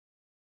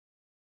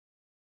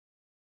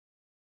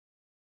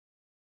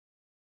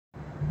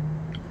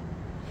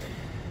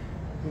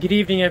Good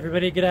evening,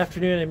 everybody. Good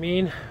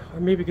afternoon, or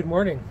maybe good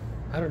morning.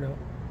 I don't know.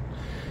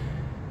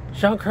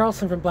 Sean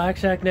Carlson from Black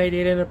Shack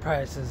 98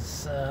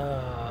 Enterprises.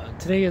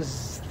 Today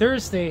is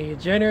Thursday,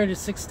 January the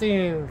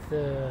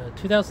 16th,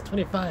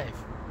 2025.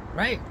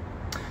 Right.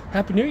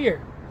 Happy New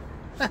Year.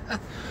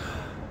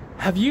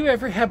 Have you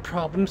ever had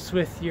problems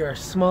with your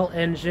small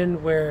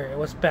engine where it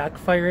was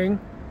backfiring?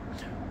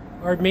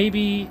 Or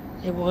maybe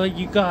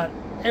you got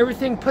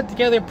everything put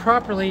together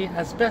properly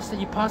as best that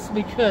you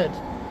possibly could,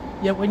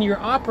 yet when you're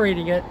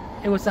operating it,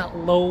 it was at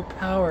low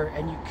power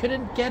and you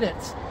couldn't get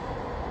it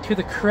to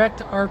the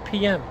correct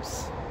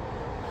RPMs.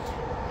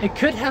 It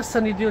could have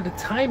something to do with the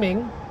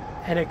timing,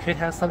 and it could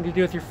have something to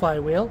do with your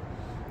flywheel,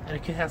 and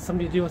it could have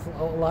something to do with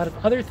a lot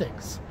of other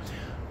things.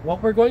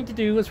 What we're going to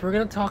do is we're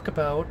going to talk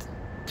about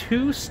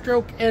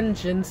two-stroke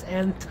engines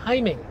and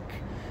timing.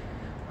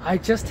 I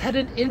just had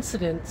an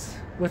incident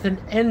with an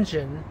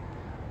engine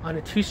on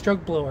a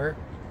two-stroke blower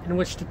in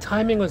which the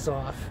timing was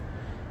off,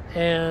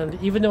 and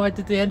even though I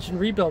did the engine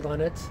rebuild on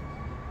it,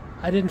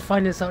 I didn't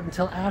find this out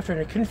until after, and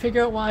I couldn't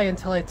figure out why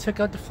until I took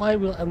out the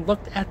flywheel and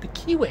looked at the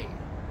keyway.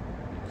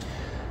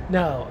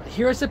 Now,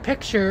 here's a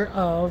picture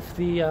of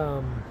the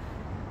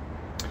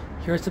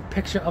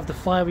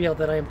flywheel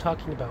that I am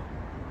talking about.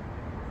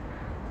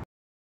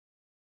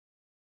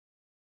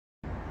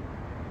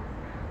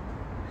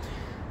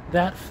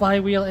 That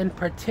flywheel in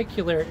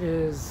particular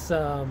is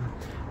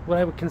what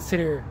I would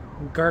consider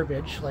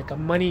garbage, like a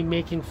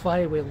money-making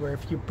flywheel, where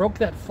if you broke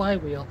that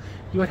flywheel,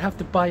 you would have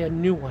to buy a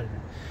new one.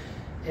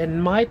 In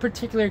my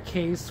particular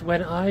case,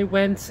 when I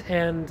went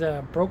and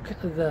broke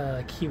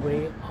the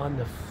keyway on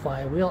the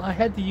flywheel, I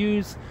had to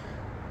use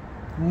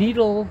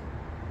needle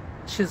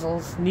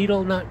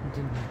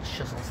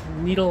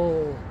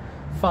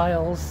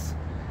files,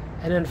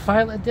 and then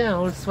file it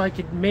down so I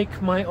could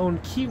make my own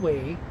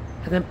keyway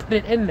and then put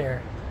it in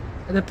there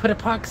and then put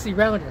epoxy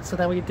around it so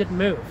that way it didn't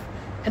move.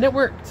 And it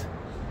worked.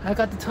 I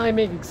got the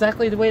timing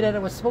exactly the way that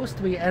it was supposed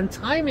to be, and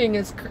timing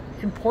is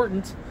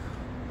important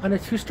on a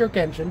two-stroke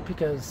engine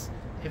because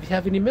if you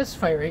have any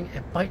misfiring,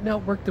 it might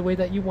not work the way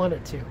that you want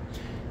it to.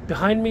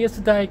 Behind me is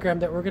the diagram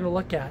that we're going to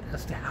look at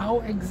as to how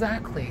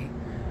exactly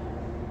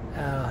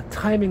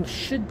timing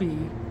should be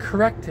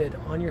corrected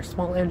on your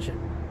small engine.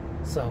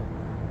 So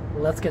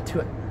let's get to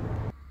it.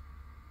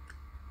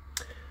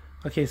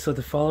 Okay, so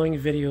the following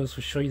videos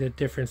will show you the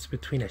difference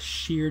between a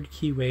sheared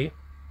keyway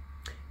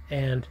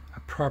and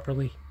a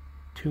properly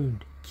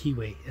tuned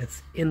keyway.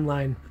 It's in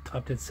line with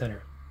top dead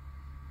center.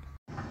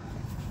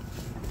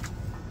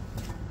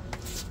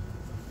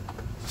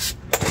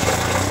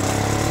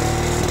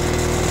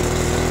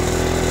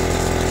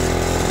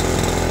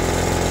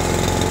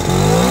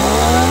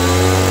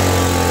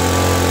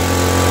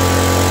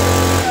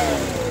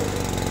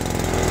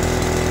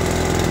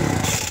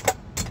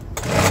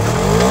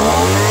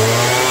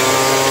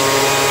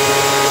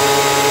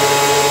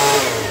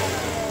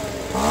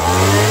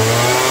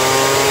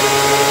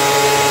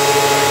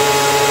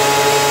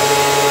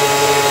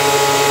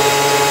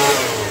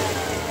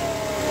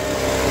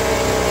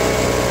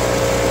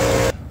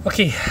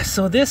 Okay,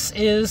 so this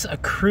is a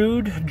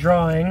crude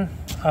drawing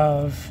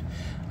of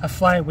a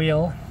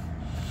flywheel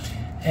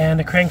and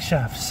a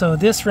crankshaft. So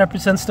this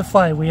represents the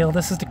flywheel,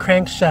 this is the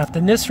crankshaft,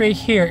 and this right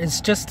here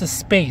is just the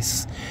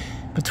space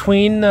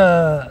between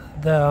the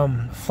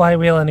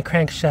flywheel and the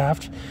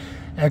crankshaft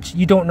that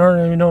you don't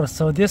normally notice.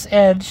 So this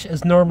edge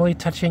is normally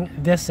touching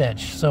this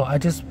edge. So I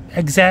just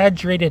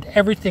exaggerated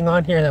everything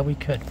on here that we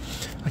could.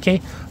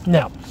 Okay,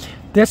 now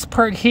this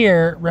part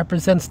here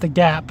represents the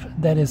gap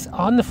that is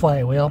on the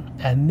flywheel,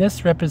 and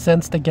this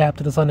represents the gap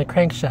that is on the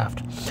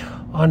crankshaft.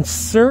 On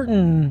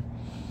certain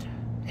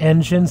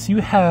engines, you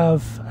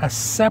have a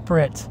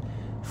separate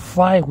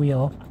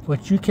flywheel,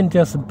 which you can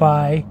just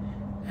buy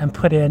and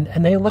put in,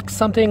 and they look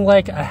something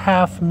like a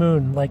half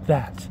moon, like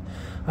that.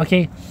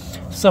 Okay,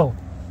 so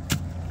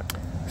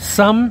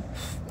some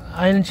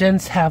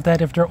engines have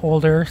that if they're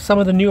older. Some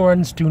of the newer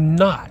ones do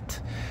not.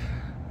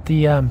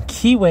 The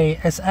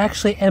keyway is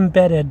actually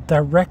embedded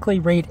directly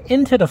right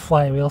into the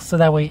flywheel, so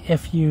that way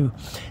if you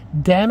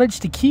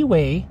damage the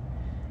keyway,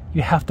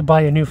 you have to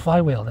buy a new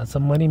flywheel. That's a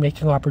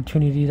money-making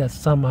opportunity that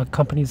some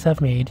companies have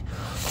made.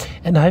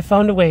 And I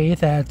found a way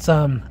that,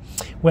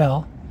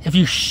 well, if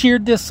you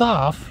sheared this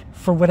off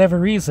for whatever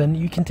reason,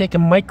 you can take a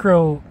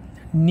micro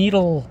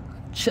needle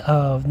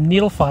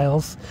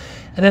files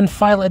and then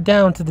file it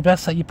down to the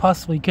best that you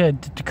possibly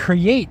could to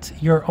create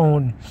your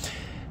own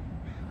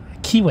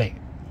keyway.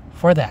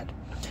 For that,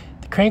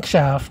 the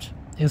crankshaft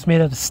is made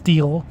out of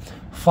steel.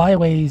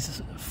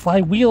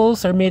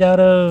 Flywheels are made out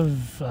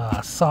of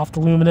soft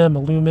aluminum,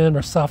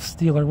 or soft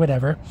steel, or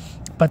whatever.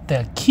 But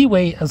the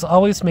keyway is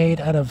always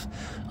made out of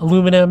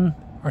aluminum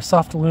or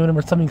soft aluminum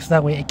or something, so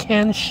that way it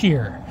can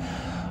shear.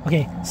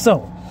 Okay,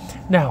 so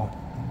now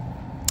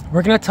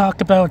we're going to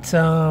talk about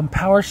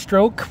power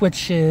stroke,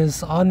 which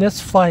is on this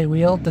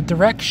flywheel. The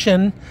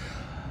direction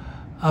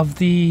of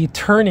the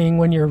turning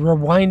when you're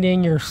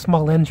rewinding your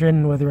small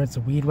engine, whether it's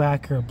a weed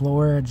whacker, a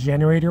blower, a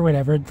generator,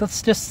 whatever.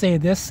 Let's just say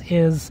this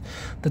is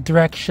the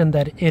direction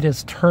that it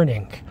is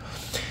turning.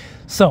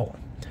 So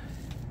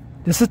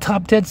This is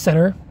top dead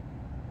center.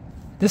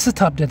 This is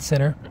top dead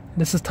center.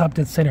 This is top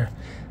dead center.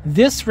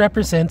 This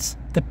represents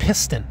the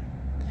piston.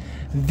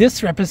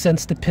 This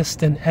represents the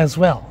piston as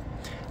well.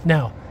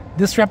 Now,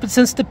 this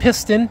represents the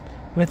piston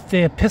with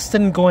the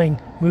piston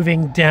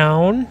moving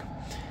down,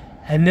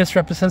 and this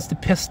represents the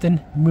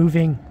piston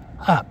moving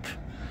up.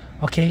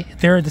 Okay,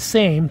 they're the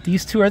same.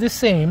 These two are the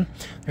same.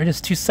 They're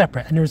just two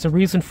separate, and there's a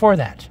reason for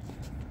that.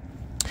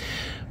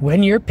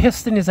 When your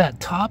piston is at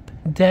top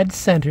dead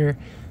center,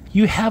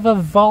 you have a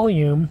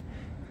volume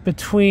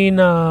between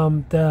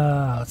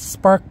the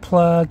spark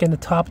plug and the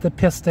top of the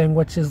piston,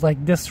 which is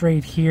like this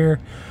right here,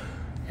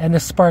 and the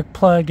spark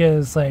plug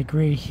is like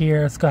right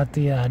here. It's got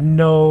the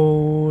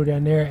node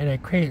and there, and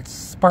it creates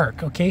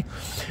spark. Okay,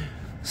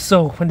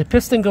 so when the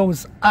piston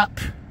goes up,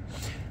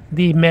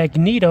 the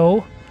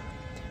magneto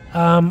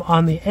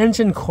on the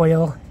engine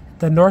coil,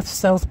 the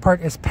north-south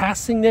part is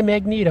passing the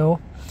magneto,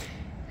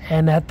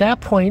 and at that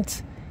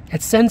point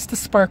it sends the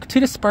spark to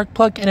the spark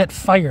plug and it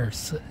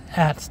fires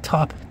at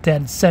top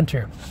dead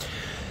center.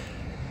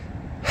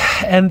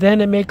 And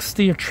then it makes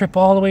the trip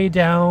all the way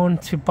down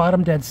to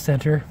bottom dead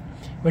center,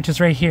 which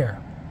is right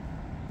here.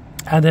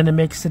 And then it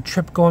makes the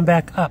trip going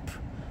back up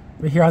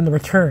right here on the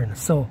return.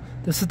 So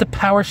this is the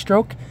power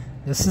stroke.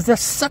 This is the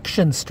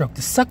suction stroke.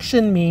 The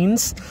suction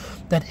means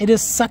that it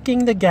is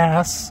sucking the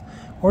gas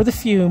or the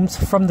fumes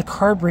from the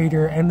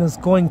carburetor and is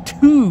going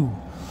to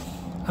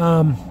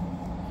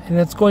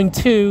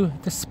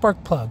the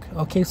spark plug.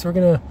 Okay, so we're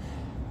gonna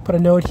put a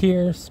note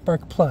here,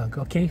 spark plug.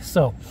 Okay,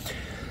 so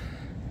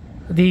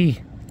the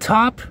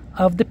top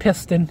of the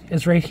piston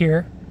is right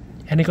here,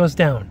 and it goes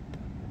down.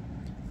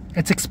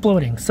 It's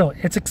exploding. So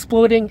it's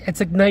exploding,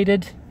 it's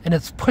ignited, and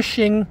it's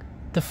pushing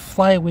the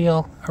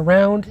flywheel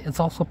around. It's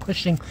also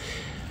pushing.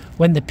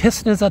 When the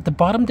piston is at the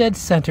bottom dead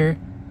center,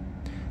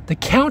 the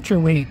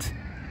counterweight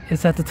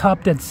is at the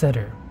top dead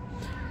center.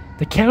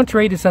 The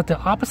counterweight is at the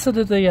opposite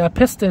of the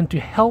piston to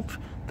help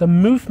the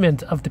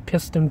movement of the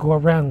piston go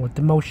around with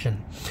the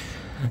motion.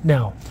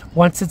 Now,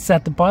 once it's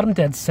at the bottom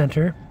dead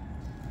center,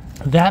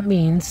 that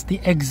means the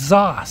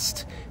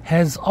exhaust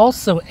has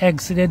also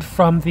exited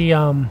from the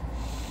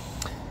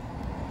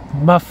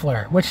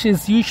muffler, which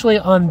is usually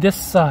on this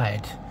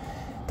side.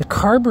 The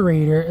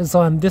carburetor is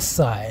on this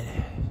side.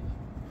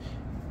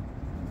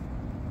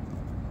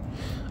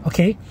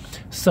 Okay,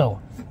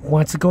 so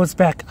once it goes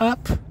back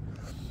up,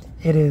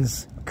 it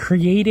is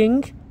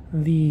creating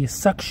the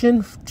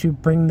suction to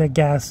bring the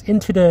gas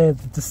into the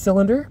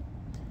cylinder,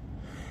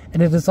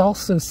 and it is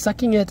also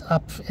sucking it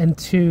up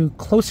into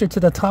closer to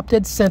the top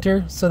dead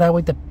center, so that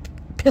way the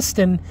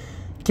piston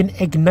can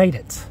ignite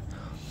it.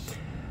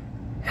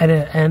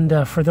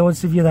 And for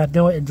those of you that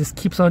know it just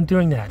keeps on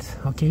doing that.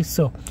 Okay,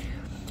 so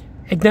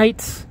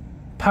ignite,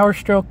 power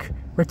stroke,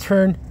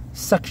 return,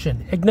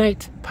 suction.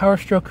 Ignite, power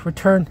stroke,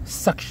 return,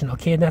 suction.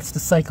 Okay, and that's the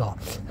cycle.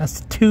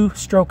 That's the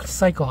two-stroke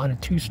cycle on a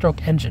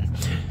two-stroke engine.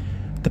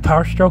 The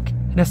power stroke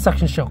and a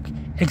suction stroke.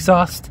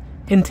 Exhaust,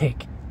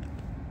 intake.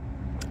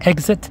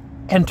 Exit,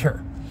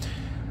 enter.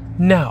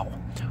 Now,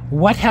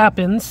 what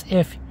happens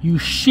if you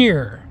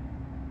shear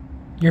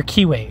your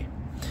keyway?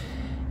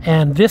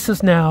 And this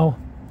is now,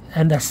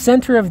 and the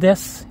center of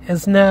this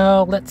is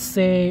now, let's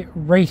say,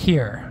 right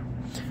here.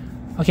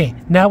 Okay,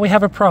 now we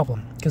have a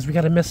problem because we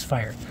got a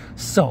misfire.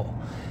 So,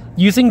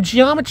 using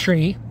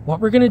geometry, what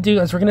we're going to do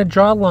is we're going to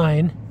draw a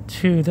line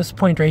to this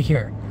point right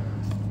here.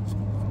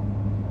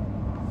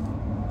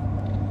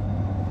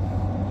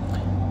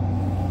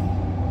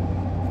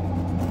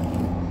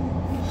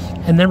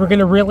 And then we're going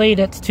to relate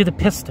it to the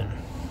piston.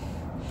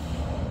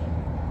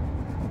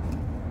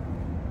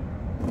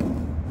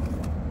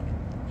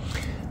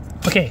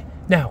 Okay,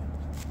 now,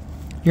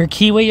 your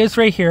keyway is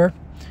right here.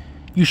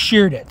 You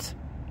sheared it.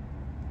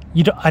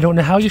 I don't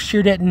know how you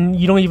sheared it, and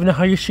you don't even know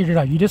how you sheared it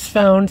out. You just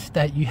found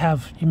that you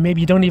have,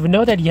 maybe you don't even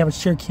know that you have a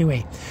sheared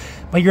keyway.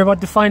 But you're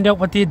about to find out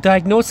what the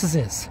diagnosis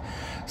is.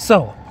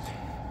 So,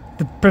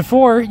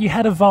 before you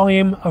had a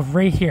volume of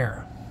right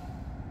here.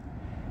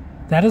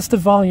 That is the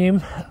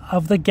volume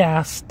of the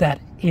gas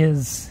that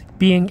is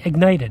being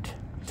ignited.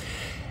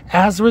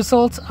 As a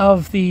result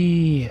of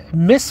the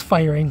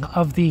misfiring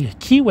of the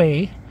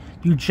keyway,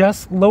 you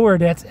just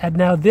lowered it, and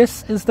now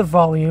this is the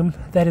volume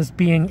that is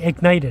being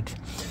ignited.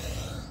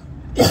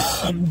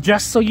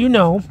 Just so you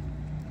know,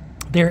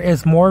 there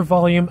is more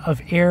volume of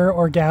air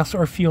or gas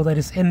or fuel that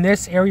is in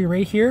this area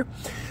right here.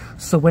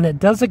 So when it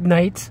does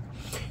ignite,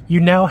 you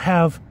now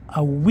have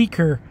a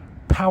weaker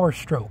power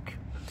stroke.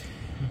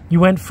 You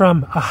went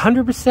from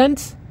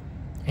 100%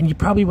 and you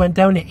probably went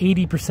down to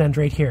 80%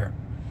 right here.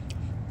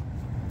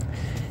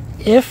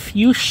 If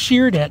you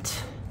sheared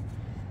it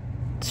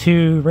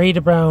to right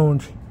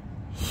around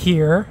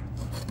here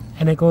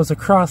and it goes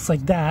across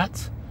like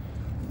that,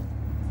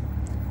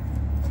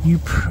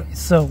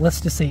 so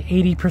let's just say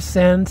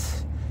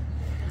 80%,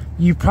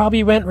 you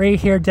probably went right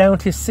here down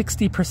to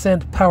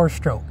 60% power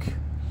stroke.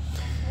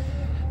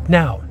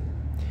 Now,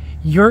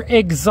 your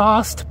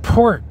exhaust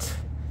port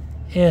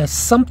is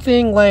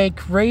something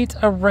like right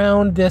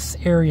around this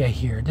area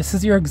here. This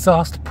is your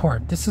exhaust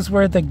port. This is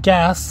where the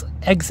gas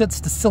exits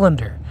the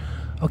cylinder.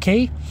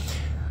 Okay?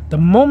 The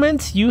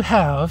moment you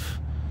have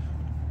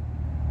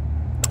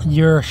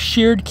your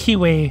sheared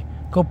keyway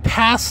go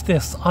past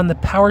this on the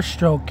power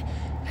stroke,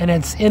 and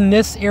it's in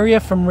this area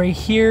from right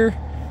here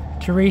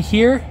to right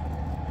here,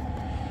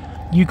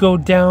 you go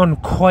down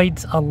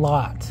quite a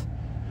lot.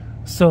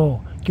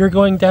 So you're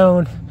going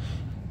down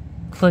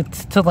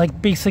to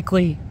like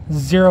basically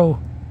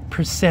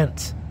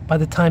 0% by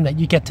the time that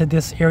you get to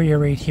this area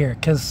right here,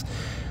 because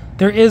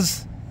there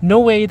is no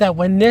way that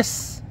when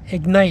this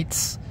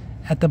ignites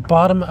at the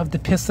bottom of the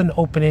piston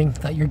opening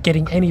that you're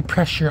getting any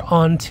pressure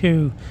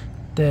onto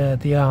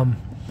the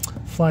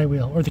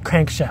flywheel or the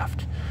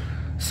crankshaft.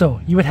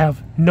 So you would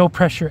have no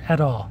pressure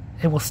at all.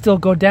 It will still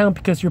go down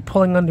because you're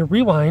pulling on the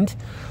rewind,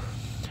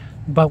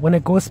 but when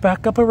it goes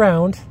back up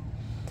around,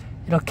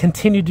 it'll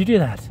continue to do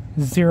that.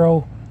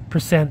 0%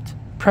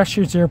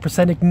 pressure,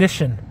 0%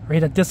 ignition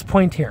right at this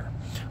point here.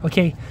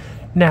 Okay,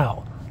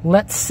 now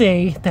let's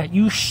say that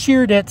you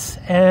sheared it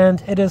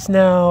and it is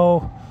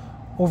now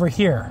over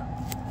here.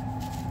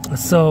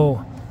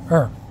 So,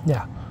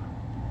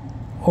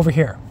 over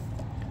here.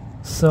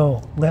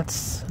 So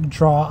let's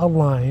draw a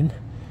line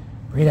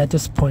right at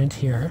this point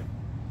here.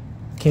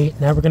 Okay,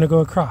 now we're going to go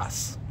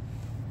across.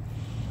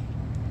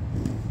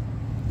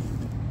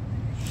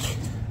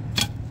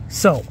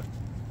 So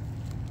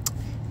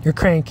your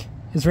crank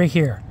is right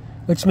here,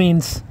 which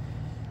means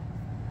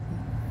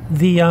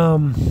the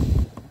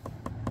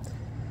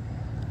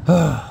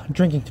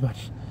drinking too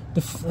much.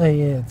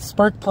 The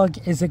spark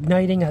plug is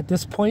igniting at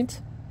this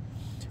point,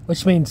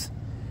 which means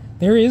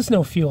there is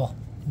no fuel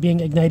being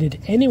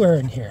ignited anywhere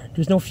in here.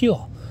 There's no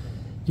fuel.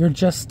 You're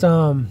just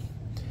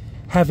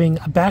having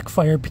a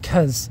backfire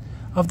because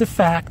of the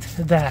fact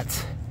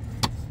that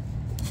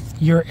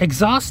your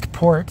exhaust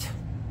port,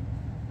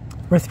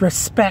 with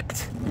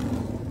respect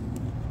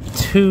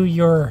to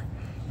your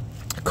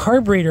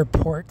carburetor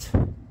port,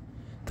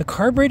 the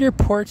carburetor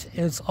port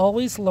is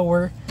always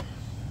lower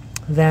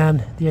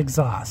than the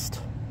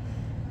exhaust.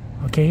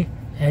 Okay?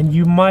 And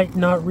you might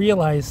not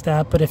realize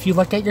that, but if you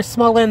look at your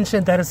small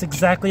engine, that is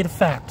exactly the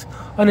fact.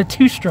 On a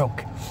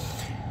two-stroke,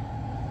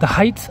 the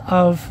height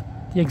of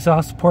the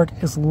exhaust port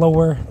is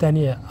lower than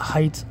the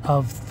height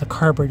of the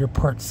carburetor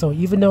port. So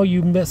even though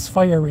you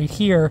misfire right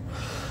here,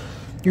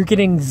 you're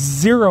getting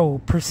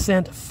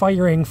 0%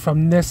 firing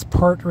from this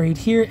port right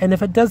here. And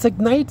if it does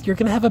ignite, you're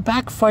going to have a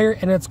backfire,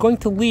 and it's going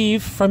to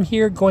leave from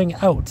here going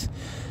out.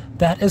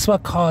 That is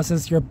what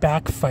causes your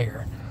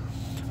backfire.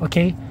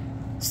 Okay?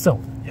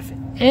 So if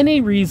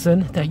any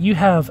reason that you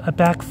have a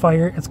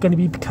backfire, it's going to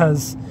be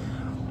because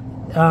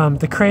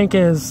the crank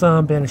is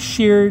been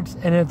sheared,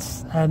 and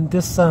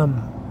this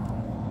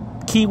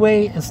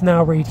keyway is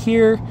now right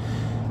here,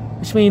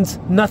 which means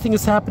nothing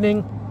is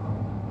happening.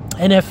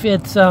 And if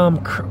it's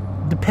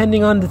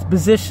depending on the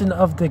position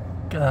of the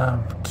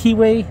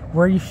keyway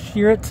where you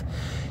shear it,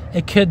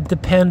 it could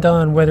depend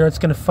on whether it's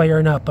going to fire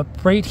or not. But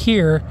right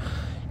here,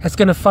 it's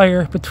going to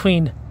fire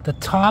between the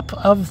top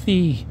of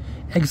the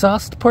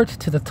exhaust port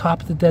to the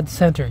top of the dead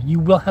center. You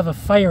will have a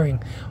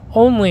firing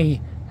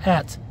only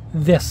at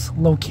this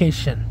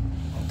location.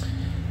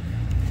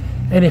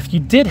 And if you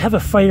did have a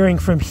firing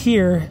from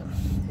here,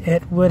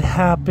 it would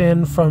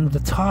happen from the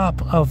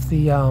top of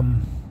the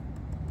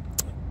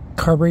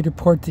carburetor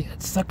port, the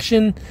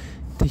suction,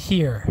 to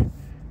here.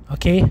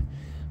 Okay?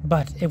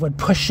 But it would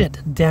push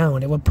it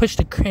down. It would push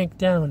the crank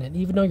down. And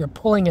even though you're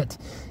pulling it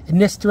in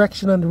this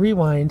direction on the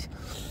rewind,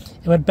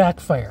 it would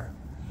backfire.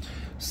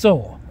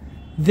 So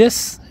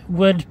this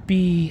would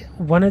be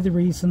one of the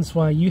reasons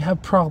why you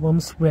have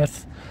problems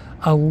with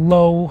a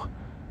low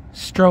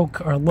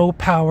stroke or low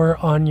power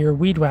on your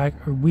weed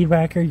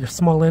whacker, your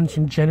small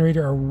engine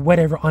generator, or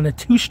whatever on a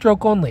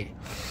two-stroke only.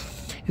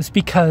 It's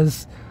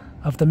because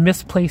of the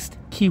misplaced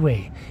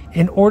keyway.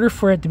 In order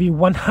for it to be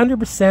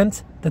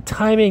 100%, the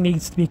timing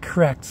needs to be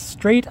correct,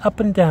 straight up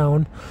and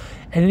down,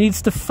 and it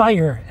needs to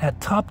fire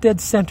at top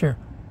dead center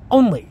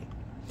only.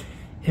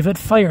 If it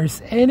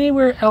fires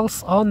anywhere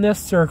else on this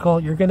circle,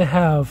 you're going to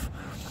have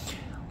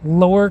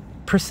lower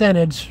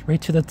percentage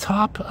right to the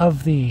top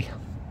of the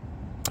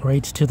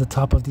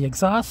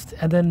exhaust,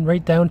 and then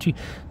right down to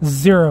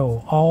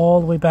 0 all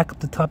the way back up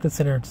the top of the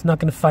center. It's not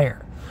going to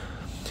fire.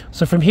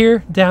 So from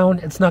here down,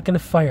 it's not going to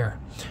fire.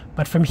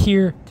 But from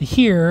here to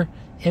here,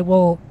 it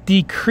will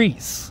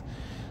decrease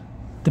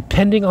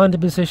depending on the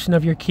position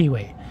of your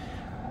keyway.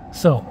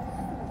 So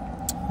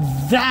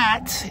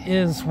that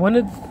is one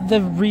of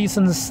the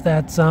reasons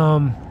that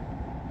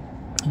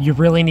you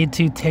really need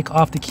to take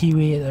off the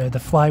keyway or the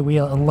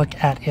flywheel and look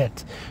at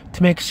it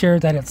to make sure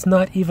that it's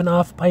not even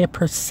off by a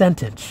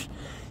percentage.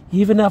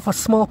 Even off a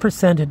small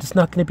percentage, it's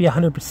not going to be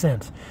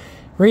 100%.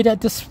 Right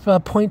at this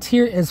point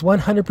here is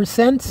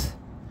 100%.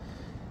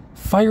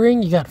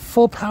 Firing, you got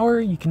full power.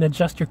 You can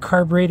adjust your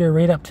carburetor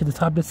right up to the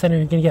top of the center.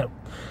 You're going to get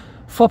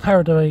full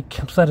power till it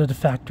comes out of the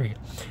factory.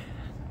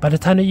 By the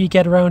time that you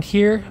get around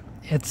here,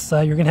 it's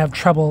you're going to have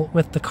trouble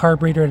with the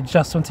carburetor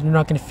adjustments, and you're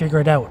not going to figure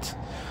it out.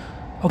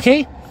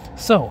 Okay?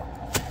 So,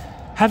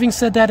 having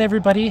said that,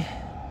 everybody,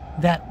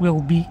 that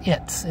will be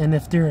it. And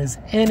if there is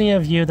any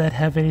of you that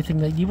have anything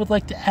that you would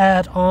like to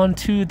add on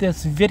to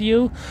this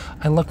video,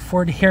 I look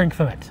forward to hearing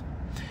from it.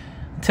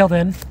 Until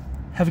then,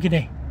 have a good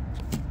day.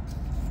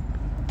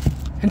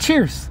 And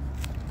cheers!